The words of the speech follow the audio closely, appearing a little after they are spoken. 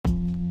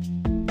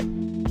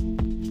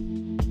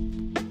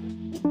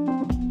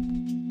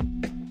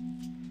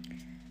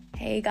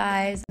Hey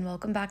guys, and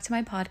welcome back to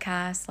my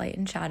podcast, Light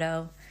and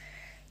Shadow.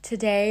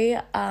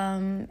 Today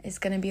is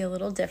going to be a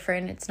little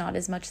different. It's not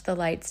as much the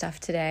light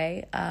stuff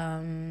today.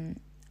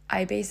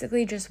 I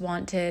basically just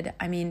wanted,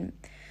 the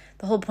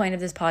whole point of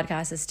this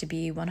podcast is to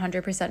be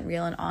 100%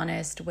 real and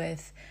honest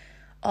with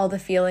all the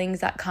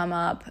feelings that come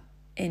up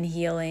in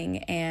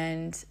healing,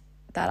 and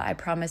that I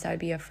promise I would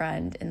be a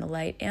friend in the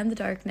light and the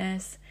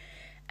darkness.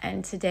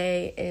 And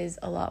today is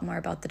a lot more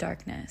about the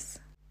darkness.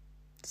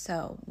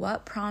 So,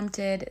 what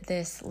prompted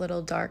this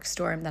little dark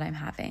storm that I'm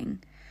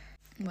having?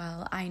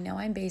 Well, I know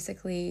I'm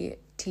basically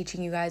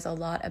teaching you guys a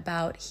lot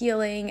about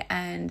healing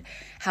and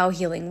how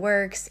healing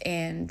works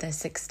and the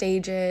 6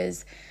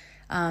 stages,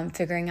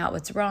 figuring out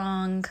what's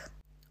wrong,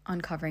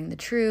 uncovering the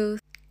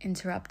truth,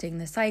 interrupting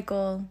the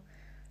cycle,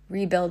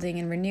 rebuilding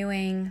and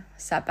renewing,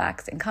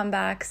 setbacks and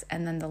comebacks,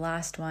 and then the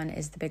last one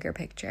is the bigger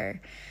picture.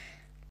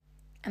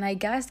 And I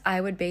guess I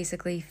would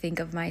basically think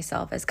of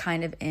myself as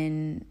kind of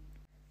in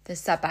the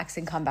setbacks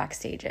and comeback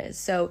stages.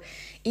 So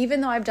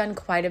even though I've done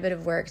quite a bit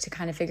of work to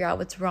kind of figure out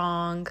what's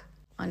wrong,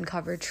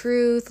 uncover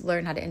truth,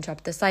 learn how to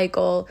interrupt the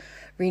cycle,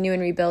 renew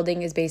and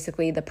rebuilding is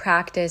basically the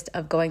practice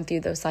of going through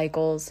those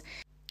cycles.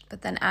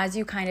 But then as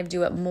you kind of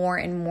do it more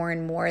and more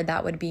and more,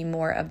 that would be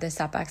more of the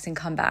setbacks and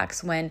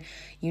comebacks when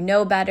you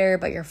know better,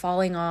 but you're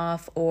falling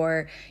off,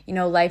 or,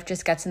 life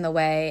just gets in the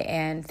way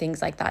and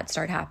things like that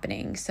start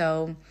happening.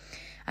 So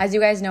as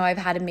you guys know, I've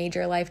had a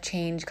major life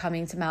change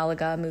coming to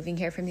Malaga, moving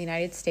here from the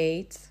United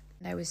States.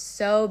 And I was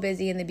so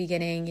busy in the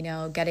beginning,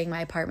 getting my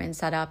apartment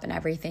set up and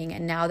everything.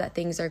 And now that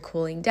things are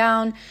cooling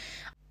down,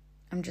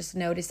 I'm just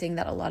noticing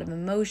that a lot of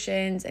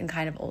emotions and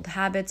kind of old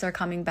habits are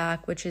coming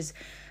back, which is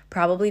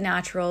probably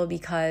natural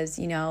because,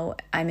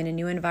 I'm in a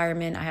new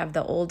environment. I have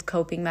the old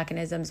coping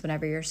mechanisms.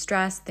 Whenever you're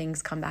stressed,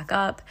 things come back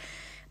up.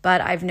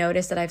 But I've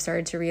noticed that I've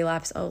started to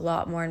relapse a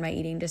lot more in my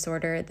eating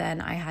disorder than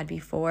I had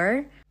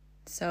before.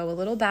 So a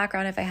little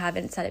background, if I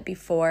haven't said it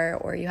before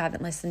or you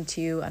haven't listened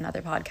to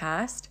another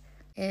podcast,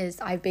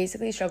 is I've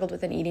basically struggled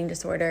with an eating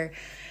disorder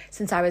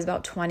since I was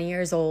about 20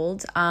 years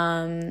old.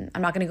 I'm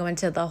not going to go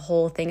into the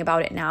whole thing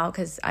about it now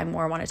because I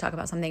more want to talk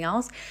about something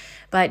else.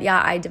 But yeah,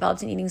 I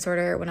developed an eating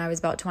disorder when I was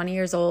about 20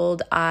 years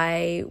old.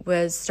 I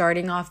was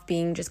starting off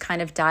being just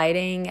kind of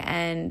dieting,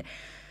 and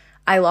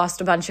I lost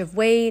a bunch of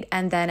weight,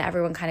 and then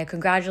everyone kind of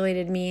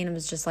congratulated me and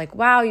was just like,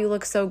 wow, you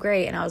look so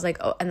great. And I was like,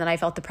 oh, and then I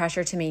felt the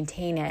pressure to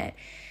maintain it.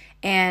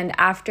 And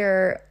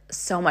after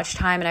so much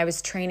time, and I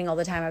was training all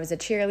the time, I was a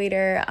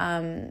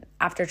cheerleader.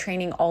 After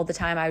training all the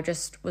time, I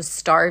just was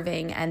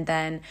starving. And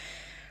then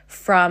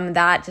from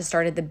that just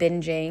started the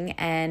binging,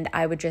 and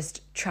I would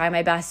just try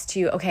my best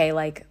to,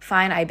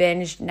 fine, I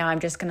binged. Now I'm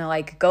just going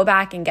to go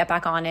back and get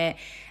back on it.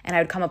 And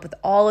I would come up with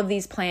all of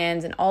these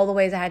plans and all the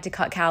ways I had to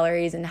cut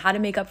calories and how to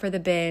make up for the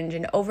binge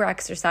and over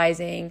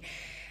exercising.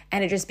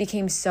 And it just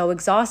became so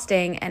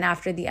exhausting. And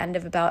after the end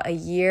of about a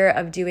year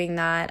of doing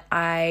that,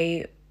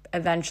 I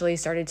eventually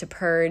started to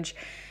purge.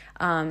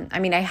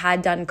 I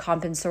had done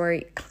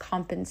compensatory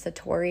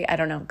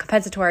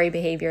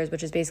behaviors,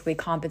 which is basically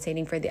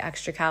compensating for the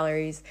extra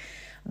calories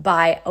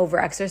by over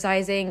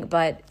exercising.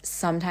 But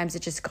sometimes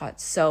it just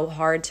got so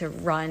hard to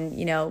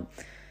run,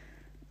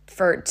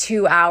 for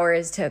 2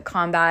 hours to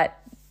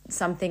combat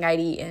something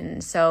I'd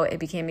eaten. So it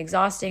became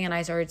exhausting and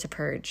I started to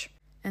purge.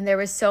 And there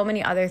was so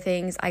many other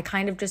things. I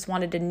kind of just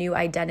wanted a new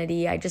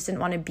identity. I just didn't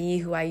want to be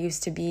who I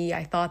used to be.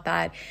 I thought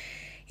that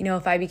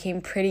if I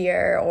became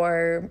prettier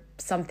or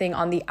something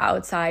on the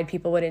outside,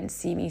 people wouldn't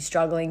see me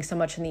struggling so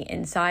much on the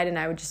inside. And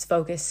I would just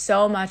focus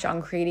so much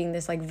on creating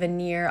this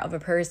veneer of a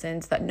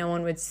person so that no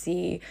one would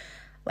see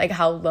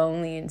how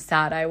lonely and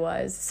sad I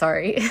was.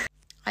 Sorry.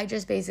 I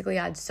just basically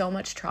had so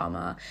much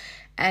trauma,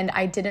 and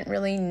I didn't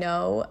really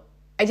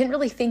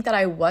think that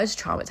I was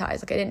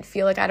traumatized. I didn't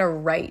feel like I had a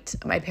right.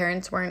 My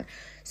parents weren't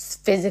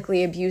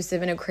physically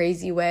abusive in a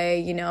crazy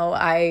way.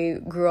 I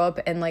grew up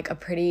in a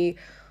pretty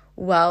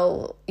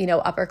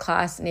upper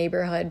class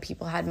neighborhood.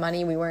 People had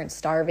money. We weren't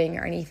starving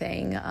or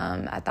anything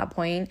at that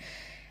point.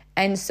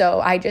 And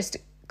so I just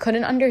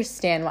couldn't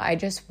understand why I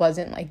just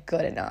wasn't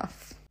good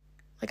enough.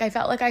 I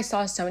felt like I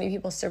saw so many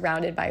people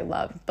surrounded by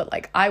love, but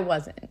I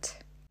wasn't.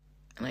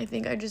 And I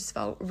think I just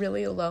felt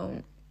really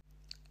alone.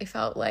 I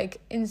felt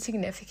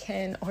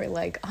insignificant or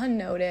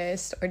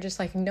unnoticed, or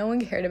just no one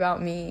cared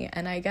about me.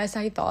 And I guess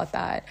I thought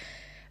that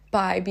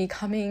by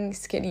becoming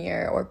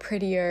skinnier or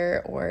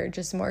prettier or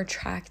just more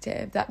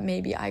attractive, that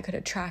maybe I could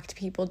attract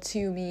people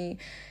to me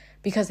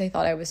because they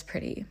thought I was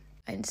pretty.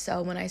 And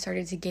so when I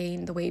started to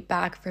gain the weight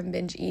back from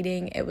binge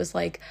eating, it was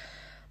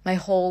my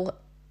whole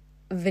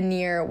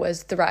veneer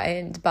was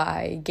threatened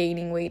by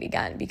gaining weight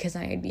again, because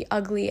I'd be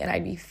ugly and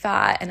I'd be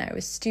fat and I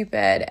was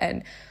stupid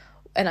and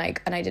I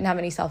didn't have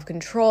any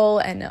self-control,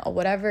 and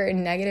whatever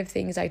negative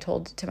things I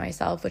told to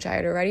myself, which I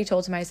had already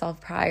told to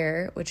myself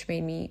prior, which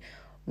made me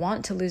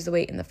want to lose the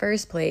weight in the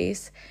first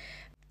place.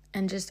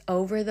 And just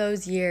over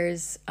those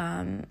years,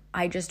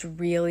 I just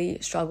really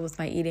struggled with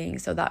my eating.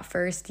 So that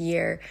first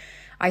year,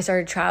 I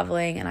started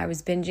traveling and I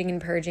was binging and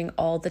purging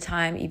all the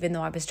time, even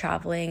though I was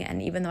traveling.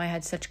 And even though I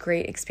had such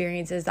great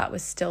experiences, that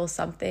was still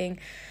something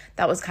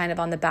that was kind of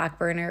on the back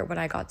burner when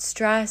I got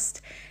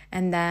stressed.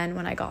 And then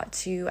when I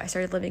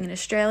started living in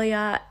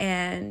Australia,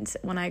 and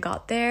when I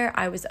got there,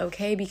 I was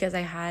okay because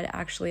I had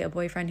actually a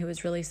boyfriend who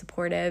was really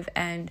supportive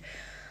and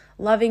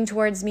loving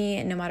towards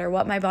me, no matter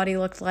what my body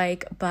looked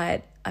like.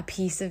 But a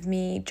piece of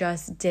me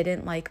just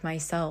didn't like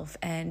myself,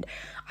 and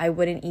I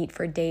wouldn't eat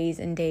for days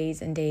and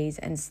days and days.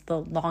 And the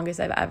longest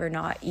I've ever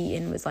not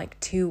eaten was like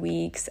 2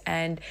 weeks.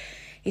 And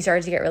he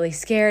started to get really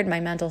scared. My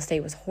mental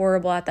state was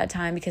horrible at that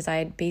time because I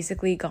had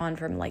basically gone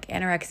from like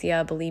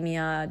anorexia,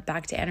 bulimia,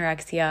 back to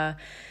anorexia.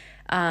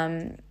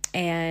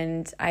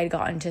 And I had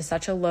gotten to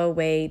such a low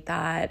weight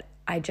that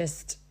I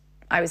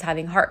was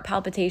having heart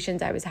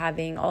palpitations. I was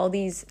having all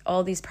these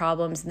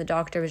problems. And the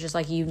doctor was just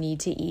like, you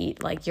need to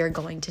eat, like you're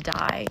going to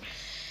die.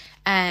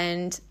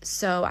 And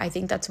so I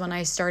think that's when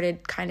I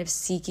started kind of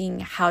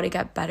seeking how to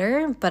get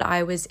better. But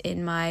I was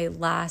in my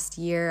last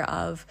year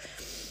of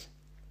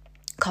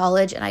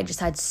college, and I just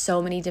had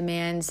so many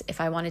demands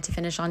if I wanted to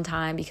finish on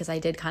time, because I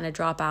did kind of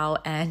drop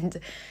out and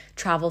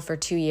travel for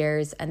 2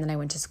 years, and then I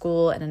went to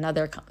school in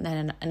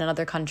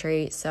another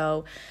country.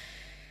 So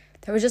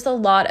there was just a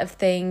lot of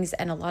things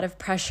and a lot of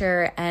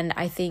pressure, and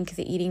I think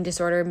the eating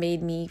disorder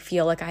made me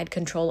feel like I had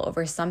control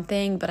over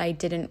something, but I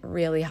didn't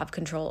really have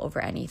control over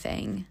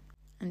anything.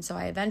 And so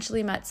I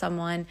eventually met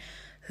someone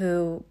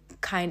who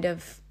kind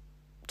of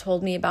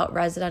told me about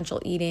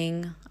residential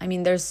eating. I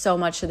mean, there's so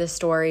much to this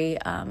story.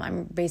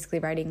 I'm basically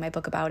writing my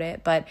book about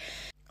it. But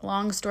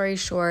long story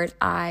short,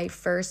 I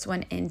first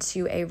went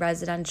into a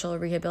residential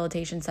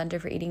rehabilitation center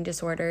for eating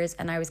disorders,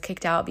 and I was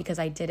kicked out because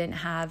I didn't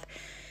have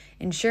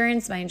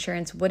insurance. My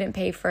insurance wouldn't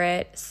pay for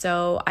it.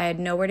 So I had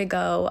nowhere to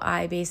go.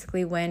 I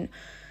basically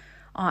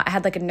I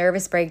had like a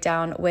nervous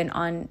breakdown, went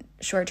on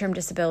short-term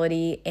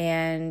disability,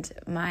 and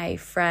my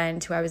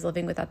friend who I was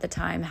living with at the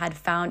time had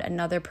found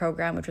another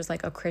program, which was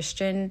like a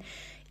Christian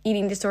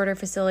eating disorder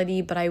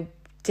facility, but I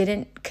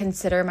didn't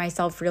consider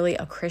myself really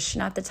a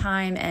Christian at the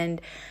time, and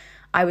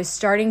I was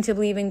starting to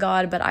believe in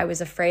God, but I was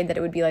afraid that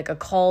it would be like a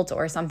cult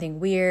or something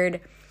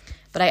weird.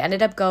 But I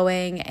ended up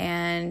going,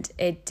 and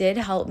it did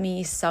help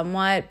me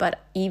somewhat, but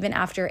even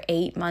after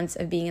 8 months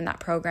of being in that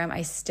program,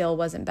 I still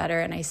wasn't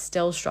better, and I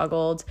still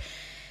struggled.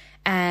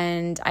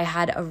 And I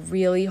had a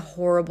really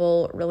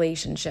horrible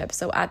relationship.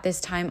 So at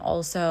this time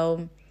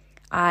also,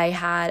 I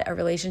had a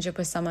relationship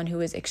with someone who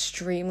was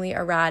extremely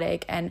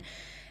erratic. And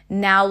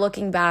now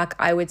looking back,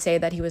 I would say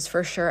that he was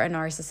for sure a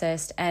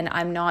narcissist. And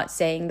I'm not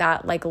saying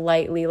that like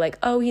lightly, like,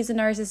 oh, he's a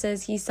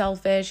narcissist, he's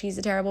selfish, he's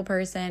a terrible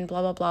person,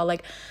 blah, blah, blah.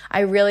 Like,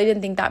 I really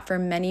didn't think that for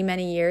many,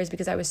 many years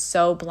because I was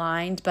so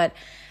blind. But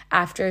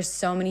after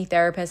so many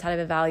therapists had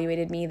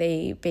evaluated me,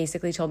 they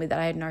basically told me that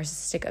I had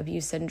narcissistic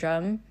abuse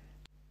syndrome.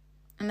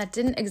 And that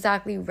didn't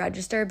exactly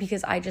register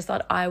because I just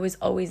thought I was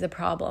always the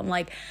problem.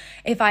 Like,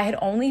 if I had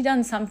only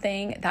done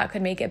something that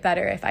could make it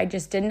better, if I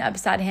just didn't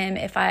upset him,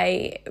 if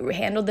I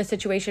handled the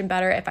situation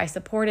better, if I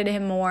supported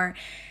him more,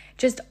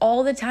 just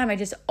all the time, I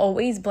just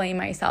always blamed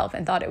myself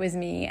and thought it was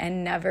me,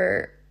 and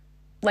never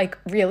like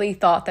really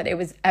thought that it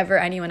was ever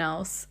anyone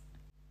else.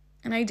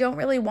 And I don't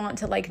really want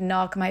to like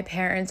knock my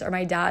parents or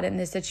my dad in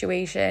this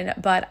situation,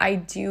 but I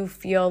do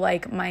feel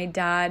like my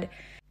dad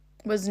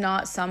was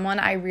not someone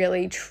I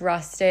really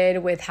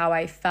trusted with how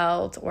I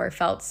felt or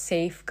felt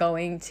safe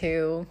going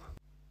to.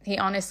 He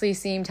honestly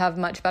seemed to have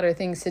much better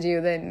things to do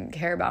than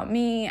care about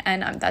me.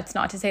 And that's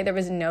not to say there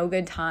was no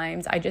good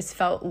times. I just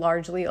felt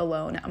largely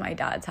alone at my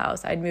dad's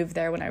house. I'd moved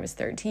there when I was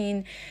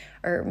 13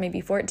 or maybe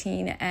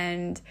 14,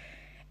 and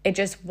it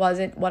just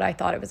wasn't what I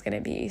thought it was going to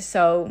be.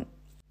 So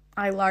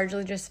I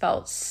largely just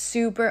felt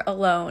super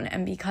alone.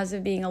 And because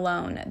of being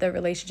alone, the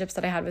relationships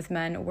that I had with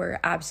men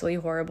were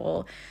absolutely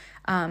horrible.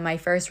 My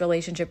first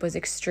relationship was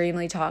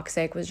extremely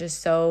toxic, was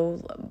just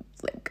so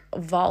like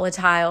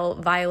volatile,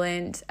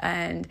 violent.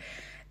 And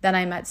then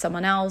I met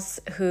someone else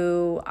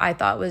who I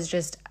thought was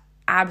just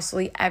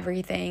absolutely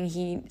everything.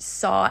 He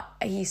saw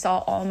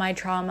all my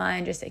trauma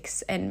and just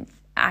and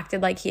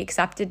acted like he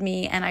accepted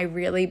me, and I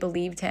really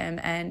believed him.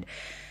 And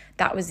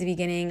that was the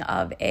beginning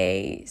of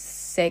a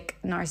sick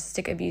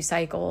narcissistic abuse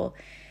cycle.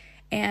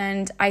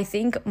 And I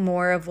think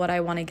more of what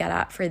I want to get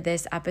at for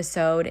this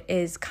episode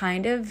is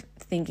kind of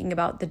thinking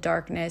about the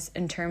darkness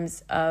in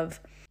terms of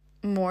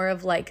more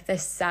of like the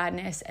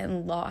sadness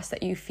and loss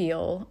that you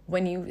feel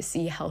when you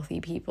see healthy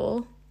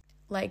people.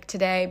 Like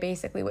today,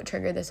 basically what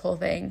triggered this whole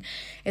thing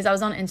is I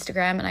was on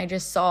Instagram and I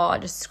just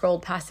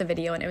scrolled past a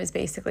video, and it was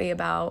basically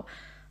about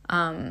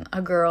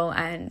a girl,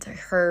 and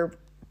her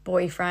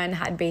boyfriend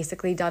had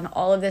basically done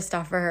all of this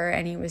stuff for her,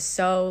 and he was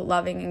so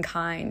loving and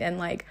kind. And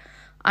like,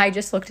 I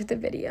just looked at the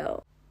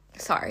video.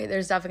 Sorry,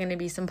 there's definitely going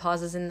to be some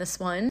pauses in this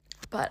one.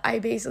 But I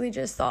basically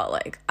just thought,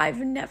 like, I've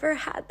never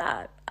had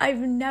that. I've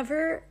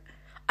never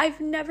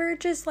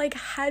just, like,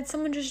 had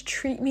someone just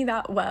treat me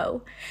that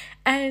well.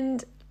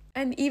 And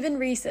And even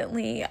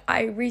recently,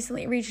 I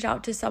recently reached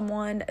out to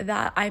someone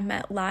that I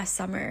met last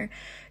summer.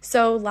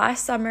 So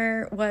last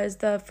summer was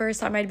the first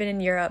time I'd been in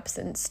Europe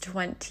since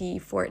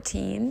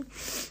 2014.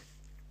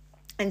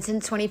 And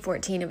since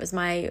 2014, it was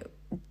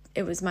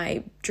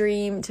my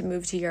dream to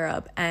move to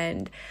Europe.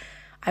 And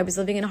I was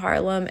living in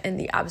Harlem in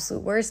the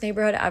absolute worst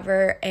neighborhood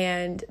ever,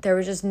 and there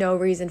was just no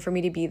reason for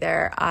me to be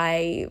there.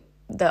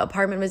 The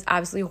apartment was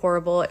absolutely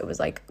horrible. It was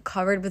like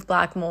covered with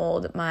black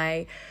mold.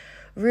 My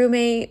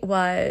roommate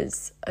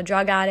was a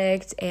drug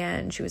addict,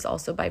 and she was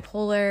also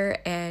bipolar,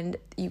 and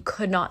you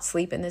could not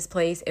sleep in this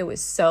place. It was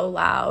so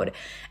loud,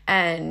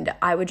 and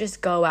I would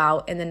just go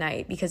out in the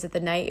night because at the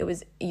night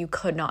you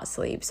could not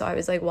sleep. So I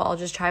was like, well, I'll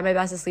just try my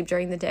best to sleep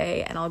during the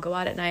day, and I'll go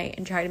out at night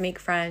and try to make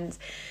friends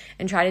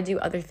and try to do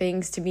other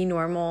things to be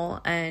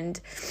normal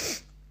and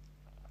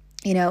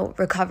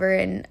recover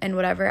and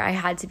whatever. I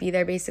had to be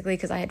there basically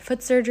because I had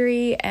foot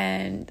surgery,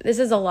 and this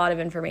is a lot of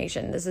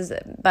information.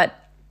 But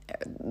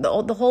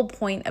the whole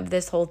point of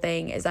this whole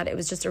thing is that it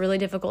was just a really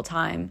difficult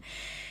time.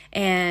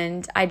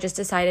 And I just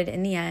decided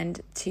in the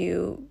end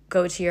to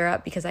go to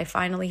Europe because I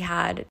finally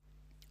had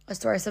a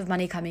source of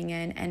money coming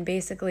in. And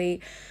basically,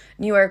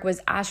 New York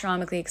was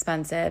astronomically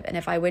expensive. And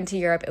if I went to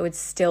Europe, it would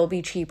still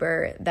be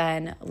cheaper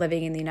than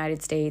living in the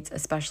United States,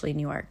 especially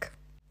New York.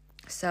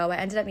 So I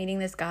ended up meeting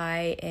this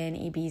guy in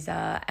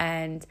Ibiza,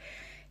 and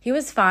he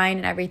was fine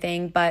and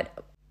everything,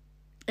 but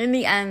in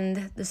the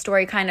end, the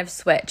story kind of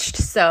switched.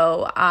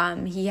 So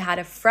he had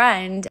a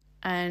friend,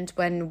 and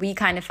when we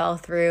kind of fell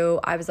through,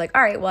 I was like,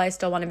 all right, well, I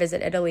still want to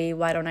visit Italy.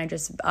 Why don't I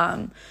just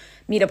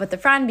meet up with a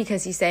friend?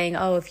 Because he's saying,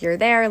 oh, if you're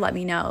there, let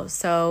me know.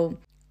 So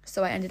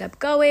I ended up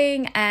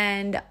going,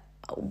 and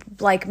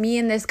like me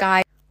and this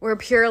guy were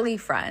purely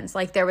friends.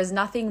 Like there was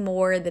nothing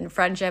more than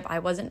friendship. I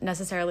wasn't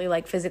necessarily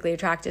like physically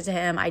attracted to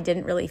him. I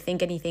didn't really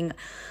think anything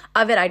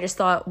of it. I just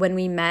thought when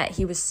we met,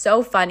 he was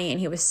so funny and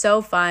he was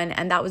so fun.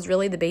 And that was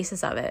really the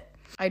basis of it.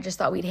 I just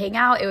thought we'd hang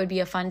out. It would be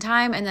a fun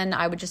time. And then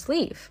I would just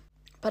leave.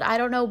 But I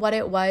don't know what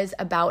it was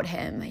about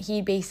him.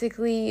 He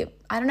basically,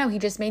 he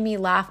just made me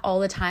laugh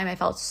all the time. I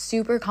felt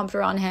super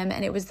comfortable on him.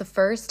 And it was the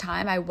first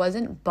time I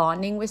wasn't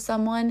bonding with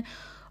someone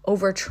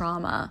over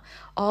trauma.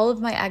 All of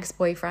my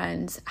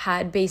ex-boyfriends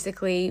had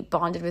basically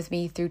bonded with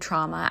me through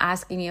trauma,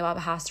 asking me about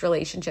past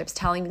relationships,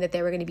 telling me that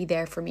they were going to be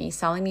there for me,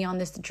 selling me on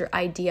this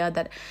idea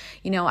that,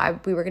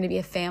 we were going to be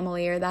a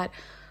family, or that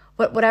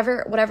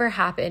whatever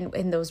happened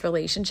in those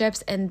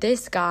relationships. And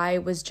this guy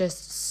was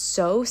just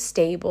so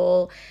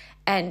stable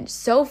and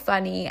so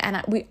funny.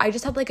 And I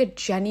just had like a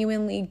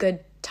genuinely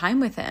good time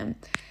with him.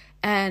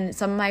 And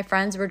some of my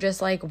friends were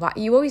just like, why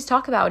you always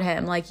talk about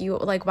him? Why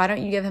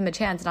don't you give him a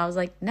chance? And I was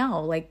like,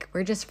 no,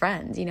 we're just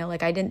friends,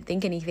 I didn't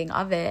think anything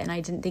of it. And I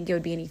didn't think it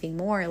would be anything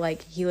more.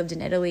 He lived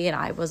in Italy and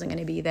I wasn't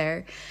going to be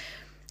there.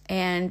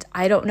 And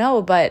I don't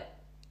know, but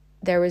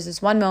there was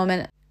this one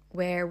moment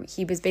where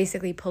he was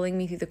basically pulling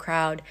me through the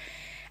crowd,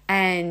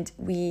 and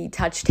we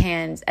touched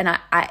hands. And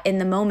I in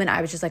the moment,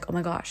 I was just like, oh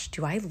my gosh,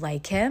 do I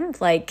like him?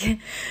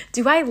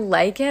 Do I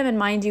like him? And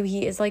mind you,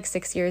 he is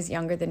 6 years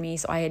younger than me.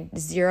 So I had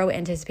zero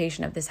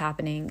anticipation of this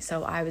happening.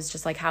 So I was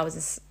just like, how is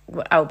this?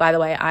 Oh, by the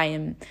way,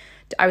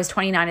 I was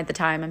 29 at the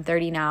time. I'm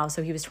 30 now.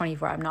 So he was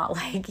 24. I'm not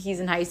he's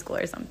in high school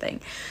or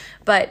something.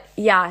 But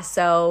yeah,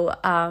 so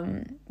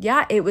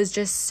it was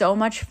just so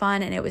much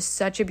fun, and it was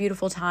such a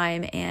beautiful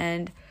time.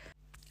 And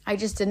I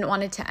just didn't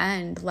want it to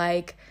end.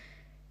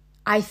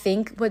 I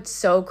think what's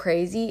so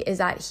crazy is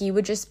that he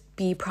would just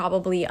be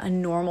probably a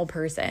normal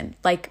person.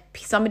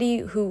 Somebody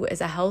who is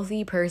a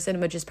healthy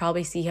person would just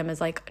probably see him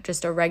as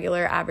just a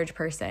regular average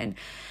person.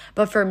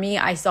 But for me,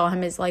 I saw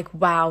him as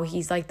wow,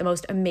 he's the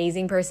most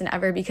amazing person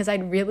ever, because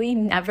I'd really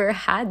never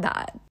had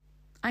that.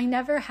 I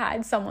never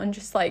had someone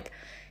just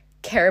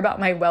care about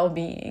my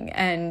well-being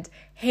and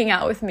hang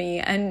out with me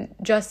and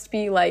just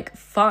be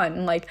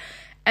fun.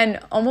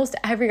 And almost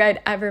every guy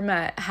I'd ever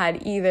met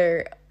had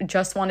either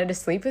just wanted to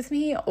sleep with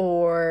me,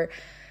 or,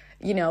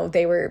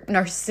 they were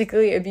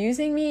narcissistically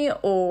abusing me,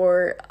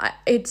 or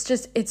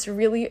it's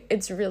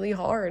really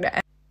hard.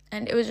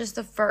 And it was just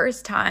the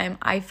first time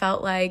I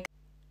felt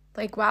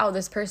wow,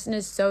 this person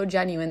is so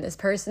genuine. This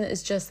person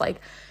is just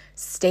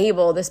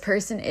stable. This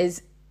person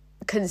is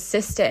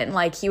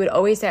consistent. He would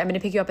always say, I'm going to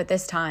pick you up at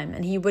this time,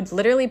 and he would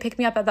literally pick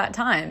me up at that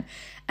time.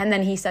 And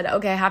then he said,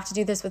 okay, I have to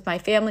do this with my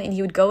family, and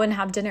he would go and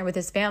have dinner with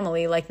his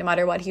family no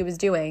matter what he was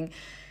doing,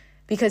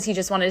 because he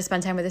just wanted to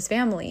spend time with his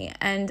family.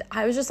 And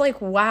I was just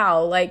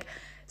wow,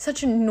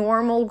 such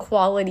normal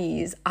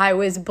qualities I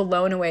was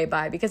blown away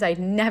by, because I'd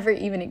never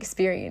even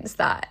experienced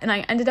that. And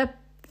I ended up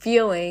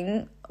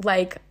feeling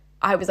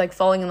I was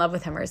falling in love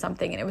with him or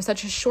something, and it was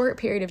such a short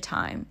period of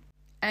time.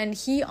 And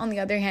he, on the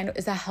other hand,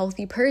 is a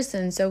healthy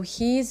person. So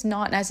he's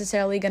not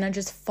necessarily going to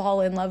just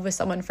fall in love with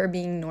someone for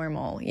being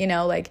normal.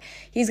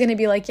 He's going to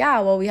be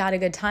yeah, well, we had a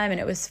good time and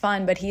it was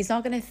fun. But he's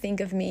not going to think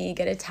of me,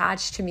 get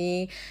attached to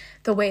me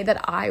the way that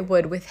I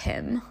would with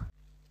him.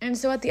 And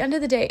so at the end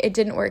of the day, it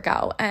didn't work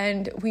out.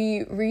 And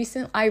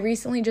I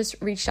recently just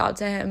reached out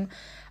to him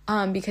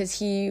because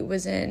he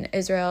was in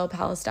Israel,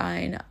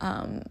 Palestine,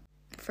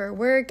 for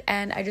work,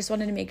 and I just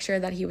wanted to make sure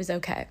that he was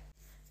okay.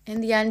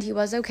 In the end, he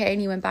was okay,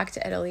 and he went back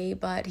to Italy,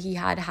 but he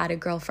had a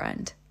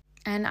girlfriend.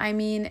 And I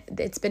mean,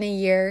 it's been a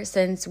year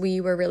since we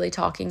were really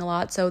talking a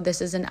lot, so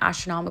this isn't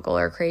astronomical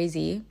or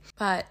crazy.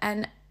 But,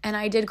 and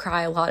I did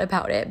cry a lot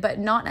about it, but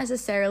not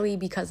necessarily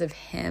because of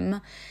him.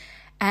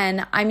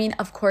 And I mean,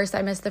 of course,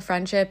 I miss the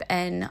friendship,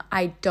 and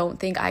I don't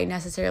think I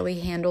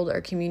necessarily handled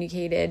or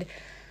communicated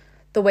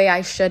the way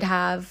I should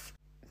have,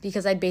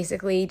 because I'd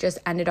basically just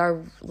ended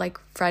our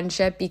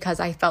friendship because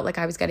I felt like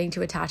I was getting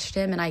too attached to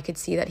him, and I could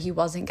see that he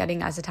wasn't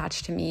getting as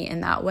attached to me in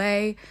that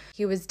way.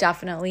 He was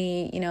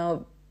definitely,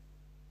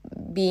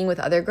 being with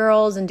other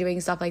girls and doing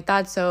stuff like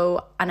that.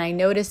 So, and I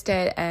noticed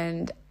it,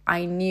 and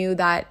I knew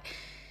that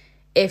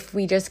if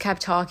we just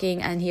kept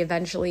talking and he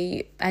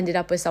eventually ended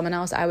up with someone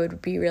else, I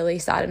would be really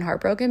sad and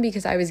heartbroken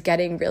because I was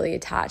getting really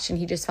attached, and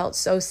he just felt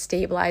so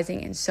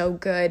stabilizing and so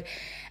good.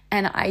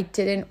 And I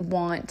didn't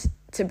want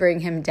to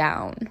bring him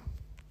down.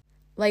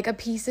 Like, a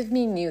piece of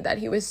me knew that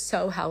he was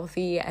so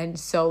healthy and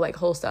so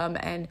wholesome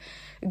and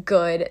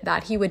good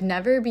that he would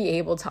never be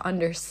able to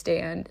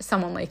understand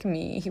someone like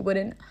me. He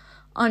wouldn't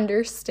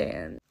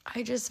understand.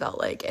 I just felt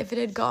like if it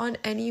had gone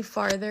any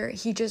farther,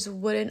 he just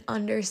wouldn't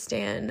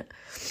understand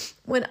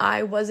when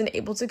I wasn't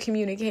able to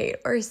communicate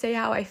or say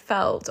how I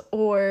felt,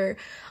 or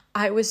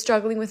I was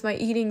struggling with my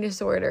eating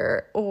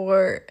disorder,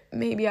 or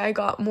maybe I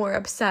got more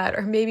upset,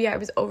 or maybe I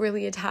was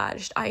overly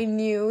attached. I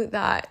knew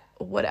that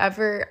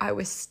whatever I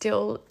was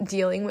still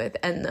dealing with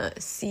and the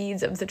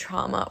seeds of the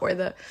trauma or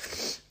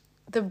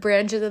the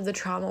branches of the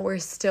trauma were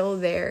still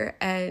there,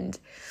 and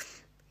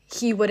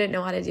he wouldn't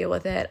know how to deal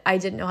with it. I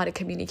didn't know how to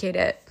communicate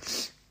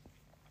it.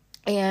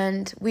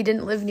 And we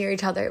didn't live near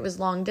each other. It was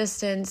long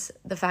distance.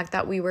 The fact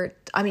that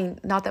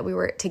not that we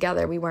were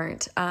together, we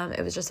weren't.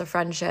 It was just a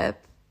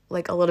friendship,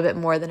 a little bit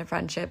more than a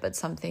friendship, but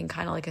something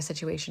kind of like a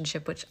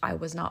situationship, which I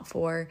was not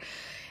for.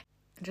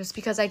 Just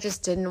because I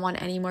just didn't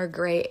want any more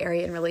gray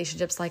area in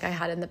relationships like I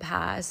had in the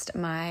past.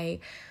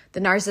 The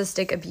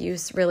narcissistic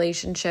abuse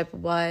relationship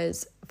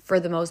was,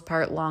 for the most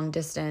part, long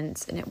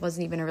distance, and it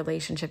wasn't even a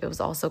relationship. It was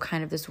also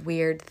kind of this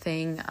weird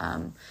thing.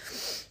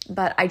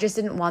 But I just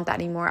didn't want that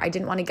anymore. I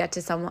didn't want to get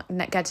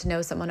to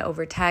know someone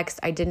over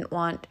text. I didn't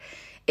want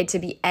it to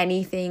be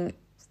anything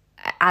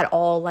at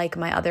all like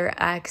my other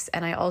ex.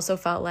 And I also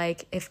felt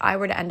like if I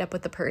were to end up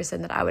with the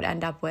person that I would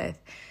end up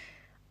with,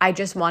 I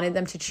just wanted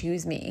them to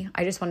choose me.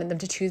 I just wanted them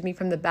to choose me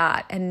from the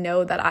bat and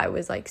know that I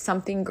was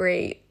something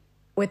great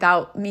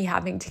without me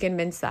having to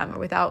convince them, or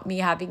without me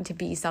having to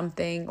be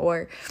something,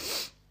 or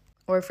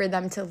for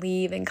them to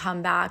leave and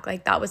come back.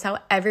 That was how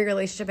every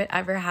relationship I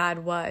ever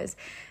had was.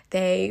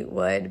 They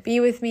would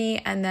be with me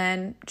and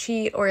then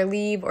cheat or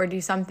leave or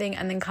do something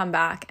and then come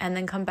back and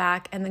then come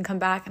back and then come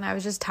back. And I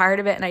was just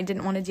tired of it, and I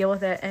didn't want to deal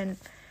with it. And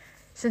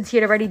since he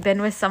had already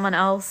been with someone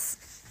else,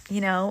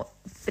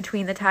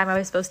 between the time I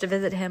was supposed to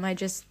visit him, I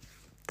just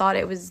thought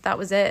that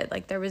was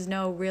it. There was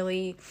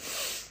nowhere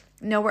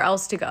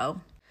else to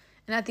go.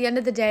 And at the end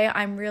of the day,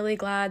 I'm really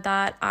glad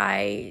that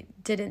I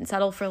didn't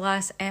settle for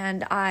less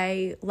and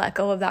I let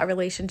go of that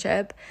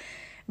relationship.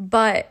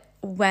 But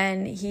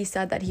when he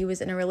said that he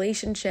was in a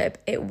relationship,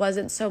 it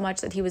wasn't so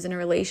much that he was in a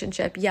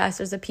relationship. Yes,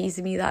 there's a piece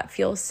of me that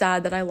feels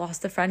sad that I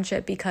lost the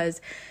friendship,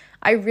 because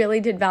I really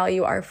did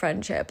value our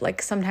friendship.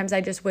 Sometimes I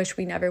just wish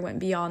we never went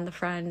beyond the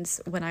friends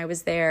when I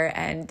was there,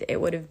 and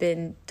it would have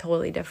been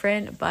totally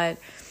different. But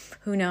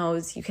who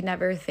knows? You can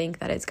never think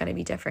that it's going to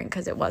be different,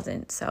 because it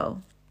wasn't.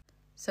 So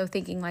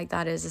thinking like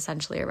that is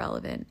essentially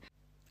irrelevant.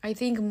 I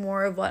think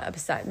more of what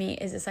upset me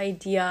is this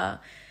idea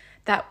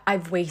that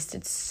I've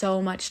wasted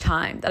so much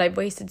time,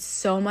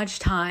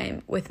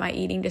 with my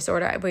eating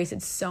disorder. I've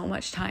wasted so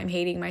much time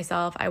hating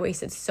myself. I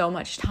wasted so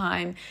much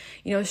time,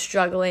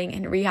 struggling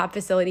in rehab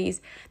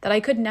facilities, that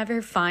I could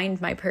never find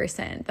my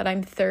person, that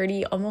I'm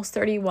 30, almost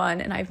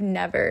 31, and I've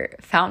never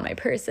found my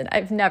person.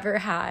 I've never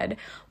had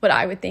what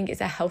I would think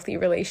is a healthy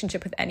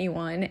relationship with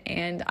anyone,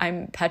 and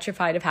I'm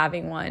petrified of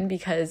having one,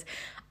 because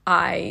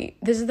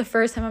this is the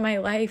first time in my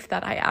life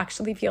that I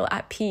actually feel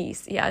at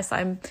peace. Yes,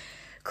 I'm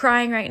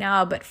crying right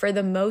now, but for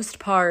the most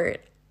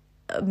part,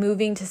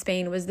 moving to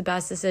Spain was the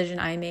best decision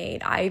I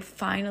made. I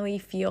finally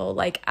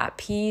feel at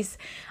peace.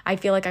 I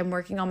feel like I'm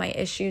working on my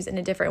issues in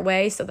a different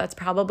way. So that's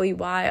probably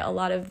why a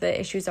lot of the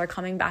issues are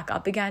coming back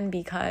up again,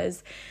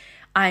 because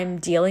I'm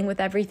dealing with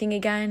everything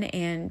again,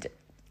 and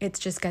it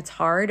just gets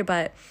hard.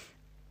 But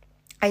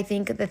I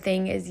think the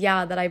thing is,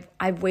 that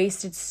I've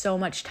wasted so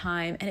much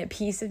time, and a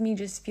piece of me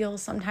just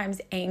feels sometimes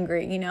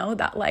angry,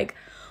 that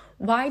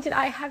why did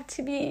I have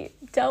to be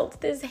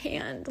dealt this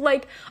hand?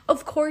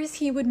 Of course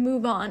he would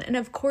move on, and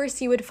of course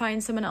he would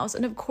find someone else,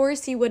 and of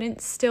course he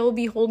wouldn't still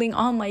be holding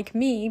on like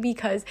me,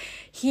 because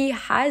he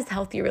has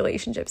healthy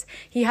relationships.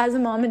 He has a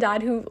mom and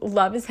dad who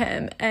loves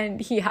him, and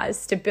he has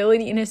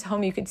stability in his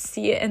home. You could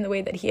see it in the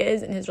way that he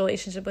is in his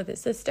relationship with his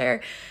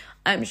sister.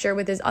 I'm sure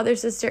with his other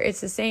sister,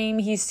 it's the same.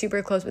 He's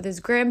super close with his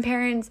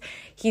grandparents.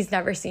 He's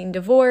never seen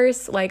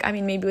divorce.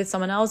 Maybe with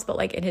someone else, but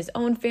in his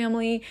own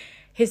family,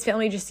 his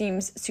family just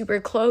seems super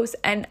close.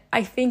 And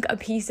I think a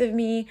piece of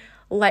me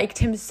liked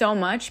him so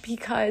much,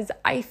 because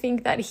I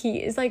think that he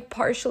is like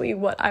partially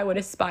what I would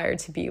aspire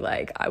to be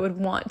like. I would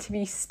want to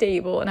be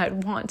stable and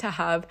I'd want to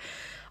have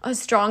a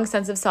strong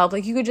sense of self.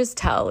 Like, you could just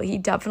tell he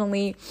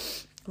definitely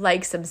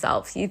likes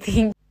himself. He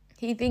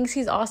thinks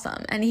he's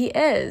awesome, and he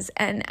is,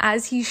 and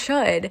as he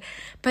should.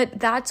 But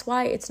that's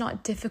why it's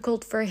not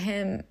difficult for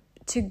him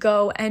to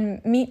go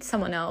and meet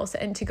someone else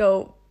and to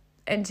go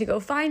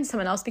find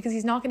someone else, because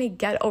he's not going to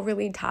get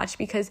overly attached,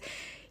 because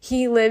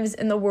he lives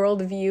in the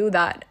worldview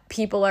that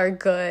people are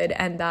good,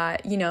 and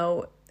that, you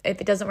know,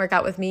 if it doesn't work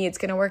out with me, it's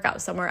going to work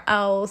out somewhere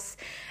else,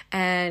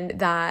 and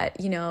that,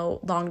 you know,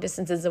 long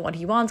distance isn't what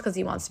he wants, because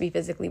he wants to be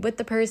physically with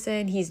the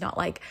person. He's not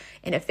like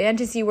in a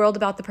fantasy world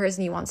about the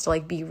person. He wants to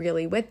like be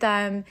really with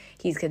them.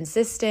 He's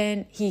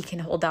consistent. He can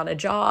hold down a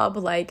job,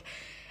 like,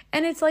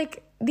 and it's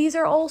like, these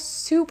are all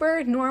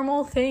super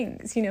normal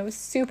things, you know,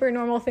 super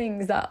normal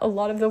things that a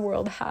lot of the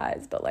world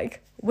has. But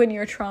like, when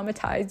you're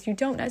traumatized, you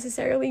don't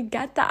necessarily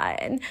get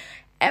that. And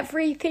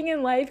everything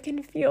in life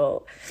can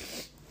feel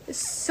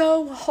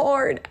so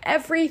hard.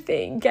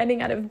 Everything.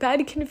 Getting out of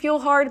bed can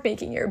feel hard.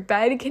 Making your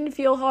bed can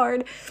feel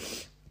hard.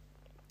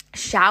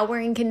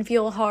 Showering can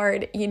feel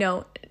hard. You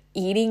know,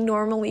 eating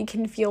normally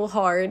can feel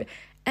hard.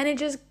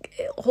 And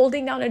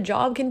holding down a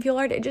job can feel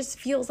hard. It just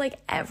feels like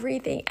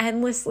everything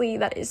endlessly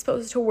that is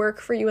supposed to work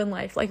for you in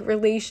life, like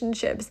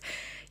relationships,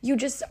 you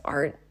just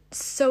are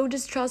so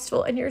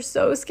distrustful and you're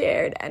so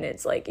scared, and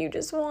it's like you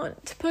just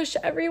want to push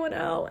everyone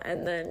out,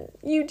 and then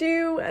you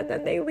do, and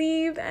then they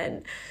leave,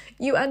 and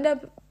you end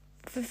up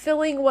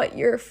fulfilling what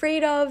you're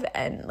afraid of,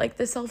 and like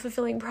the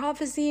self-fulfilling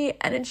prophecy,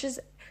 and it's just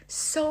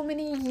so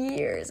many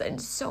years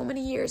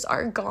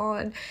are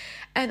gone.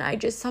 And I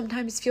just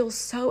sometimes feel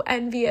so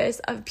envious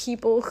of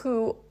people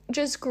who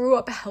just grew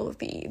up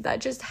healthy,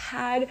 that just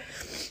had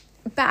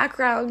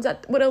backgrounds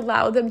that would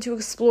allow them to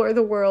explore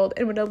the world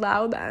and would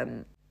allow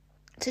them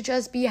to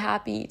just be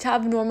happy, to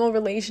have normal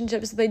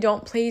relationships, so they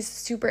don't place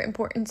super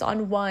importance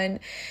on one,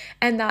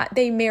 and that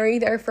they marry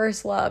their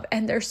first love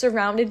and they're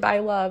surrounded by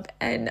love.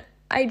 And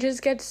I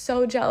just get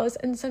so jealous,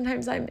 and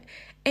sometimes I'm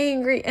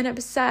angry and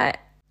upset.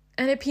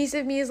 And a piece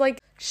of me is like,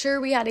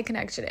 sure, we had a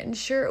connection and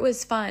sure, it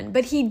was fun,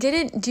 but he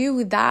didn't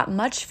do that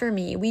much for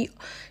me. We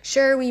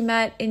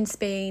met in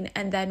Spain,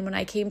 and then when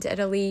I came to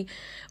Italy,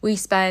 we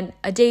spent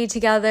a day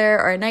together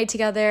or a night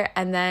together,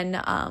 and then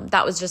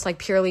that was just like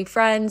purely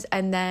friends.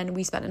 And then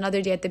we spent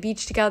another day at the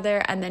beach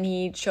together, and then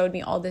he showed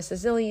me all this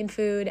Sicilian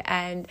food,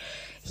 and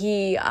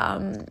we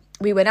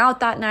went out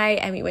that night,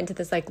 and we went to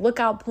this like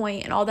lookout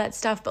point and all that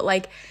stuff. But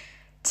like,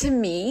 to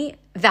me,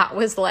 that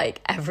was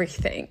like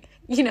everything.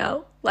 You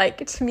know,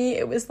 like, to me,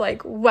 it was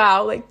like,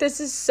 wow, like, this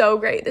is so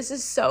great. This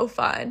is so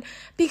fun,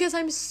 because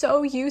I'm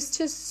so used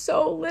to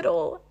so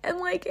little. And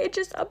like, it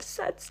just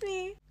upsets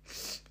me.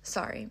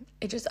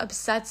 It just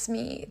upsets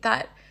me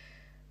that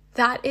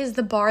is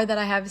the bar that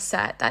I have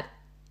set,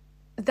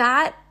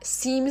 that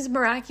seems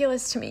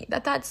miraculous to me,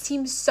 that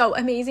seems so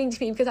amazing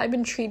to me, because I've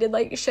been treated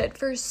like shit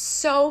for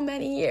so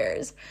many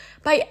years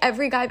by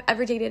every guy I've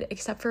ever dated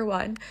except for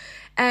one.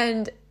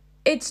 And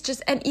it's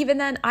just, and even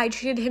then I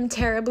treated him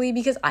terribly,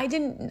 because I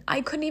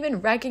couldn't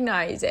even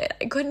recognize it.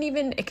 I couldn't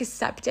even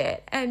accept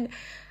it. And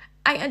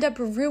I end up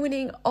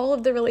ruining all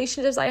of the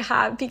relationships I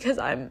have, because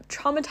I'm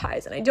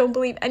traumatized and I don't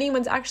believe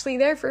anyone's actually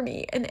there for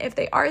me. And if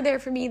they are there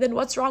for me, then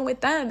what's wrong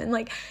with them? And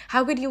like,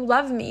 how could you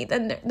love me?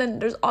 Then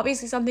there's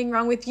obviously something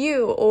wrong with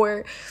you.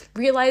 Or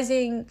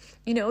realizing,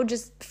 you know,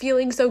 just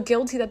feeling so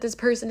guilty that this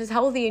person is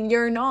healthy and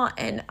you're not.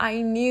 And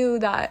I knew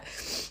that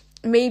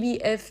maybe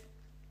if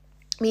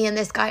me and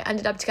this guy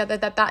ended up together,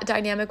 that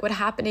dynamic would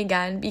happen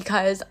again,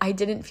 because I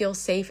didn't feel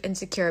safe and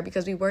secure,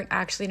 because we weren't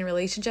actually in a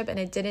relationship, and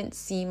it didn't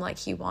seem like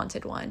he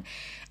wanted one.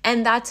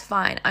 And that's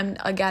fine. I'm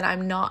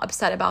not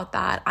upset about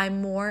that.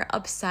 I'm more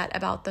upset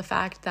about the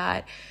fact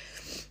that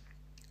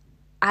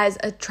as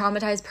a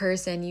traumatized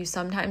person, you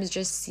sometimes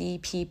just see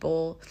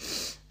people,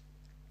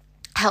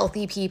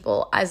 healthy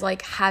people, as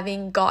like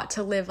having got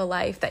to live a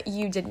life that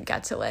you didn't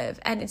get to live.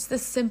 And it's the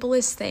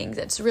simplest things.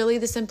 It's really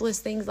the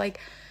simplest things.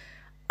 Like,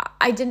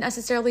 I didn't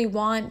necessarily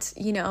want,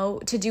 you know,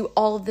 to do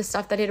all of the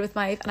stuff that I did with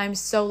my life. And I'm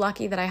so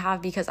lucky that I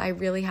have, because I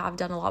really have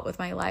done a lot with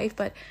my life.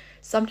 But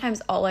sometimes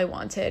all I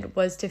wanted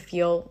was to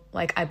feel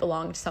like I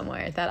belonged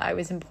somewhere, that I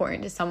was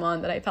important to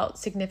someone, that I felt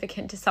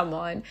significant to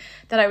someone,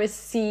 that I was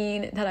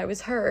seen, that I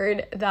was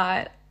heard,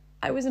 that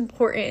I was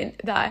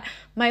important, that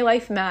my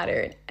life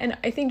mattered. And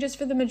I think just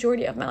for the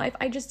majority of my life,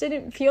 I just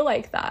didn't feel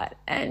like that.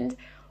 And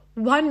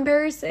one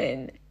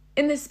person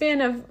in the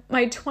span of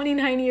my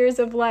 29 years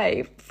of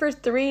life, for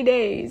 3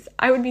 days,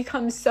 I would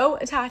become so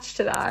attached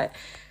to that,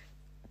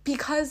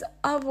 because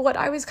of what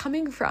I was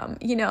coming from,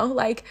 you know,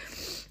 like,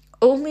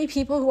 only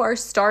people who are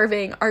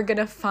starving are going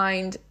to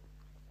find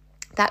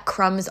that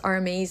crumbs are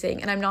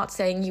amazing. And I'm not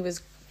saying he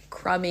was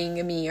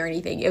crumbing me or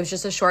anything. It was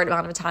just a short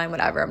amount of time,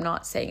 whatever. I'm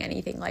not saying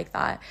anything like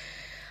that.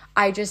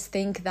 I just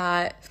think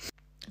that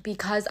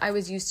because I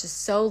was used to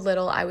so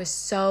little, I was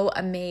so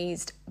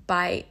amazed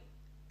by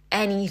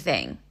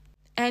anything.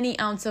 Any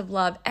ounce of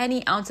love,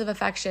 any ounce of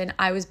affection,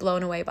 I was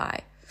blown away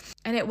by.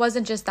 And it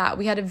wasn't just that.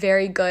 We had a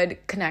very good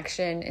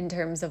connection in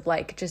terms of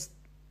like just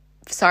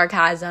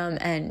sarcasm,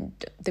 and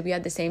that we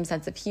had the same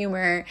sense of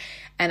humor,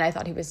 and I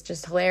thought he was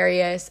just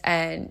hilarious.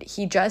 And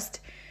he just,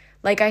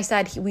 like I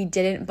said, we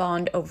didn't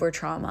bond over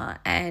trauma,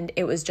 and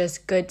it was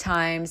just good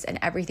times and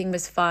everything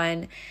was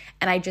fun.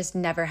 And I just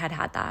never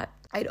had that.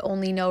 I'd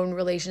only known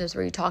relationships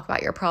where you talk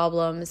about your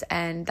problems,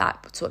 and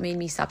that's what made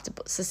me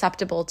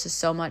susceptible to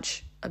so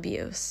much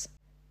abuse,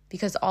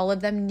 because all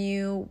of them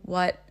knew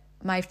what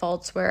my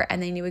faults were and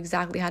they knew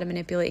exactly how to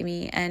manipulate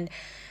me. And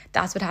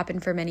that's what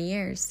happened for many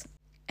years.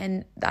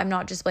 And I'm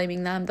not just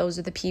blaming them. Those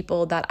are the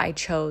people that I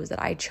chose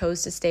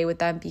to stay with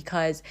them,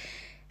 because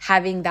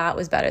having that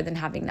was better than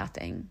having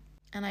nothing.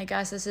 And I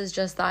guess this is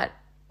just that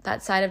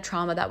side of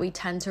trauma that we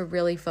tend to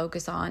really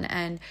focus on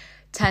and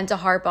tend to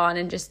harp on,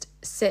 and just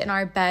sit in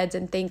our beds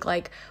and think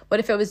like, what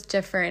if it was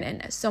different?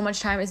 And so much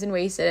time has been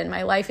wasted and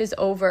my life is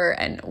over,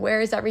 and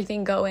where is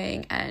everything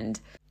going? And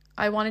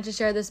I wanted to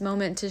share this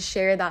moment to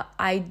share that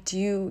I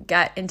do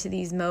get into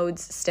these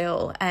modes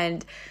still.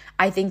 And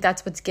I think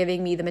that's what's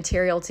giving me the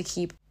material to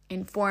keep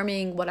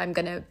informing what I'm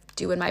going to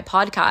do in my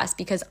podcast,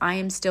 because I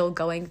am still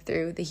going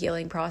through the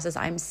healing process.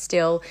 I'm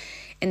still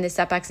in the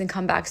setbacks and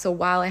comebacks. So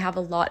while I have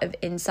a lot of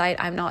insight,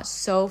 I'm not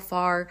so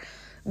far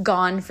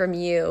gone from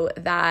you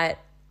that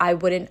I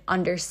wouldn't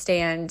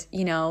understand,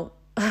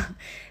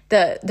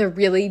 the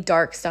really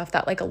dark stuff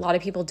that like a lot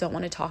of people don't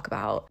want to talk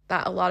about,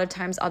 that a lot of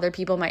times other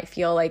people might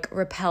feel like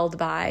repelled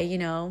by,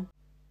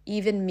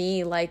 even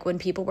me, like when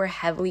people were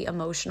heavily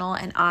emotional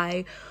and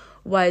I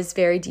was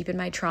very deep in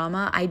my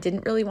trauma, I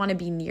didn't really want to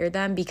be near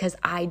them because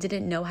I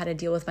didn't know how to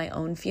deal with my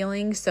own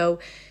feelings. So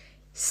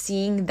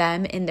seeing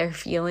them in their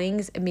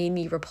feelings made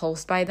me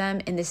repulsed by them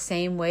in the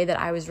same way that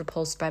I was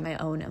repulsed by my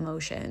own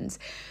emotions.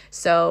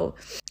 So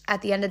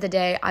at the end of the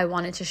day, I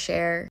wanted to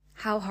share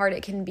how hard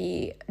it can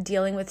be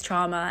dealing with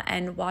trauma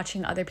and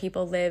watching other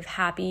people live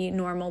happy,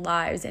 normal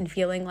lives and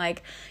feeling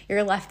like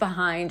you're left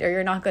behind, or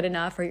you're not good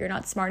enough, or you're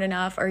not smart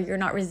enough, or you're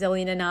not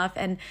resilient enough.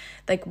 And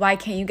like, why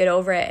can't you get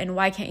over it? And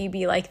why can't you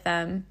be like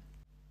them?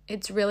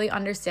 It's really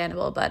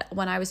understandable. But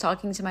when I was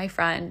talking to my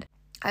friend,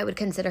 I would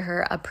consider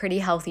her a pretty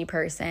healthy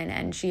person,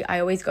 and I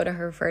always go to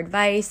her for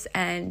advice.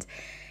 And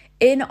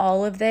in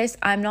all of this,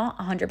 I'm not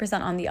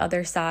 100% on the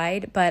other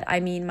side, but I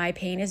mean, my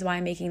pain is why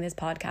I'm making this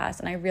podcast.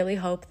 And I really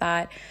hope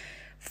that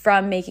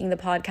from making the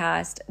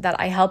podcast that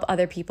I help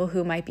other people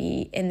who might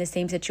be in the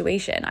same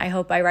situation. I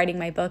hope by writing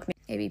my book,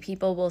 maybe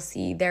people will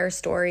see their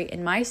story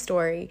in my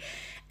story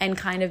and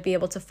kind of be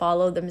able to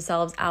follow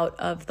themselves out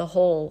of the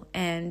hole.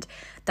 And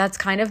that's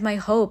kind of my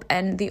hope.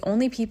 And the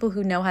only people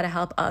who know how to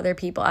help other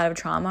people out of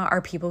trauma are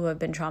people who have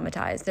been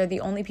traumatized. They're the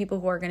only people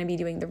who are going to be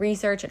doing the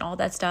research and all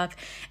that stuff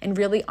and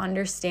really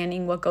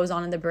understanding what goes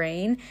on in the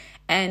brain.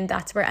 And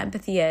that's where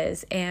empathy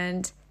is.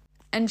 And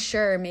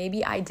sure,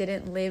 maybe I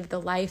didn't live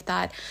the life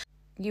that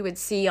you would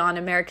see on